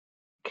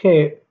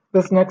Okay,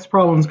 this next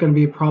problem is going to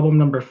be problem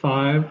number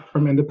 5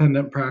 from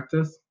independent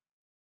practice.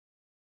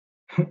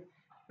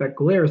 That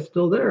glare is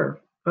still there.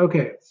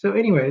 Okay, so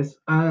anyways,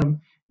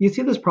 you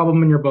see this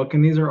problem in your book,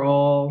 and these are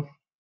all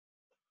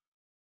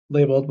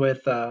labeled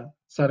with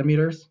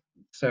centimeters.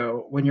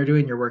 So when you're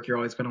doing your work, you're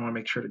always going to want to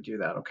make sure to do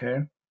that, okay?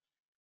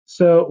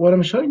 So what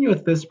I'm showing you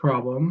with this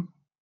problem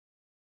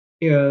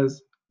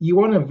is you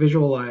want to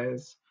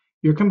visualize,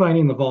 you're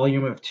combining the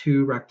volume of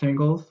two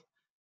rectangles.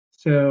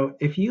 So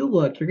if you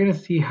look, you're going to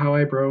see how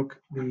I broke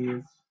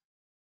these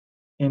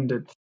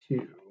into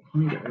two. Let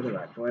me get rid of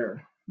that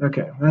glare.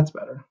 Okay, that's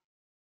better.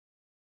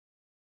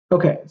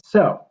 Okay,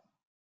 so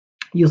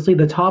you'll see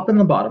the top and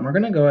the bottom. We're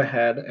going to go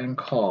ahead and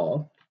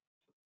call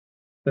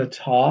the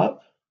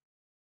top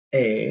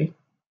A,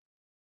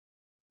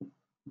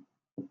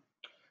 and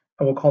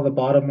we'll call the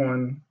bottom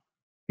one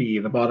B,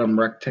 the bottom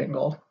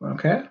rectangle,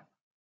 okay?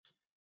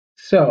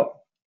 So,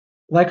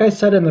 like I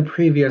said in the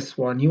previous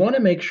one, you want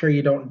to make sure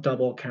you don't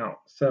double count.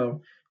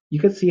 So you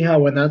can see how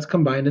when that's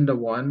combined into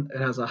one,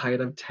 it has a height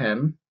of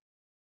 10.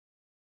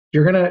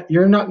 You're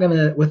not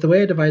gonna, with the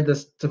way I divided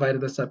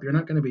this up, you're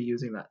not gonna be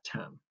using that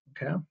 10,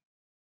 okay?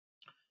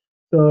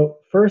 So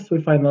first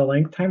we find the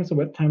length times the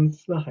width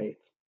times the height.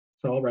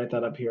 So I'll write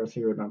that up here so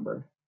you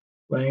remember.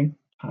 Length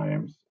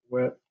times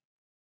width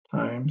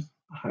times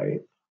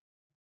height.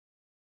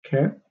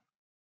 Okay.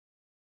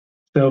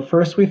 So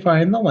first we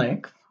find the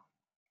length.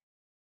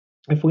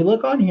 If we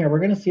look on here, we're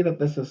going to see that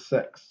this is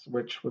 6,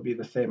 which would be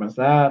the same as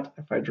that.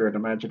 If I drew an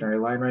imaginary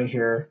line right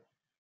here,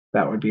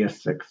 that would be a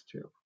 6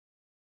 too.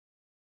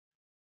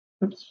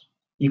 Oops.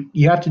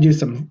 You have to do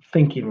some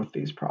thinking with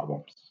these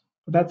problems,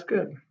 but that's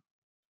good.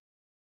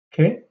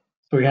 Okay,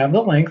 so we have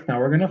the length. Now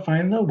we're going to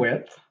find the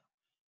width.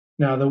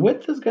 Now the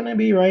width is going to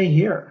be right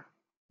here.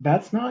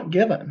 That's not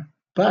given,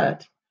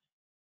 but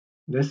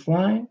this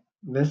line,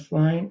 and this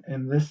line,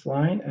 and this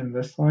line, and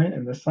this line,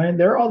 and this line,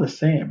 they're all the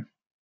same.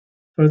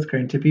 So it's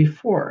going to be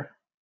 4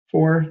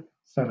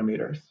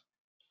 centimeters.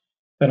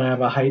 Then I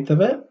have a height of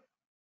it.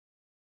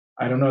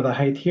 I don't know the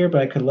height here, but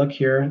I could look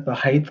here. The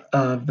height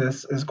of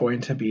this is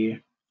going to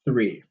be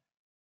 3.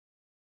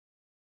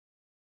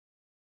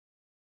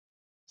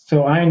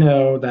 So I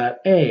know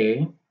that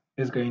A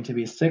is going to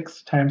be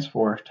 6 times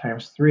 4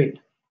 times 3.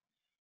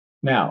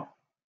 Now,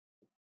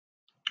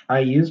 I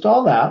used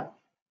all that.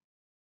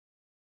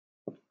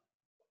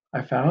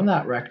 I found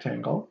that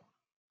rectangle.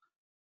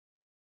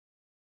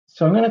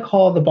 So I'm going to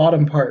call the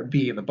bottom part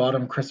B, the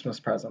bottom Christmas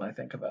present, I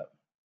think of it.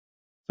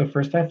 So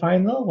first I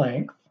find the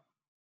length,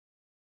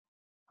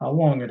 how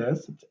long it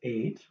is, it's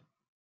 8.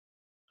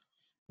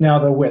 Now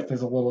the width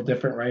is a little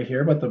different right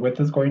here, but the width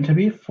is going to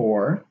be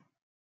 4.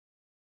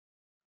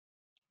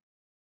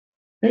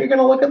 Now you're going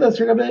to look at this,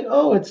 you're going to be like,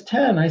 oh, it's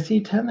 10, I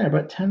see 10 there,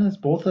 but 10 is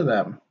both of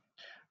them.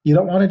 You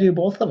don't want to do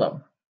both of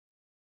them.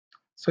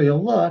 So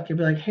you'll look, you'll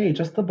be like, hey,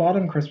 just the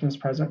bottom Christmas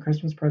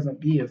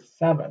present B is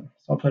 7.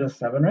 So I'll put a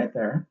 7 right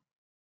there.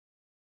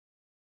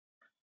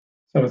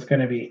 So it's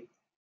going to be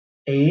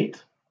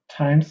 8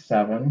 times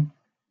 7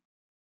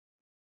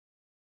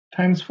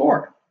 times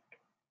 4.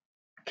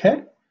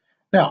 Okay?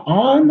 Now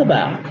on the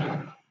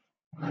back,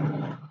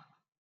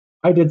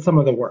 I did some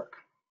of the work.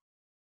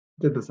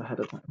 Did this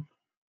ahead of time.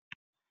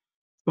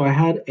 So I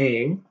had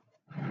A.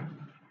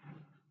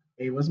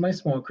 A was my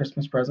small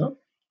Christmas present.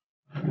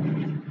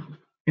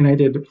 And I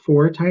did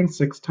 4 times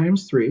 6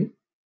 times 3.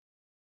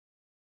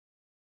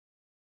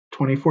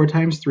 24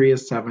 times 3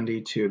 is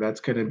 72. That's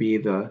going to be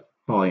the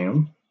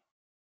volume.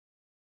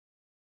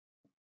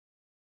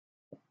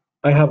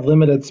 I have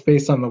limited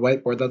space on the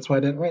whiteboard. That's why I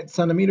didn't write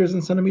centimeters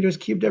and centimeters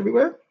cubed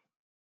everywhere.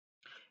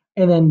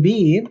 And then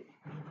B,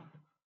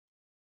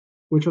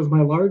 which was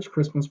my large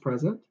Christmas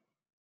present,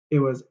 it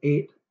was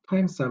 8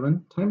 times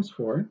 7 times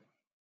 4.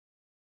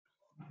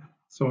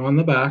 So on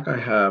the back, I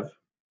have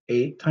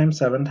 8 times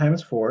 7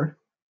 times 4.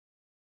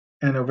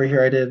 And over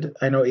here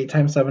I know 8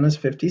 times 7 is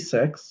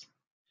 56.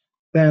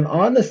 Then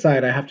on the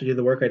side, I have to do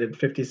the work. I did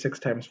 56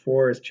 times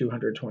 4 is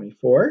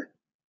 224,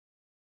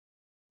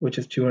 which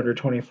is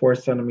 224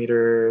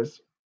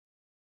 centimeters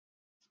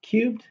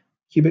cubed,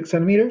 cubic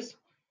centimeters.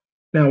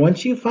 Now,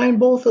 once you find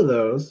both of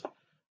those,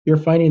 you're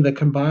finding the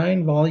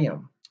combined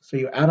volume. So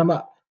you add them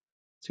up.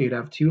 So you'd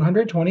have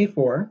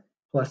 224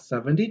 plus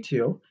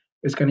 72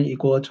 is going to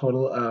equal a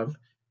total of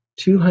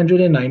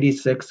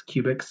 296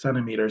 cubic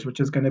centimeters, which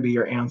is going to be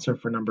your answer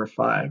for number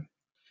 5.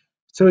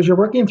 So as you're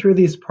working through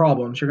these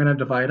problems, you're going to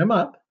divide them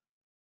up.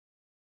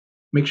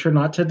 Make sure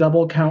not to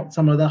double count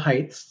some of the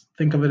heights.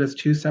 Think of it as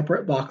 2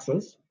 separate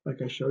boxes,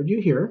 like I showed you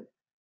here.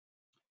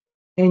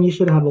 And you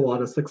should have a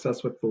lot of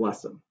success with the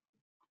lesson.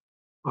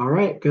 All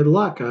right, good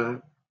luck.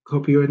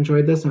 Hope you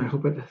enjoyed this, and I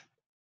hope it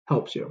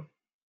helps you.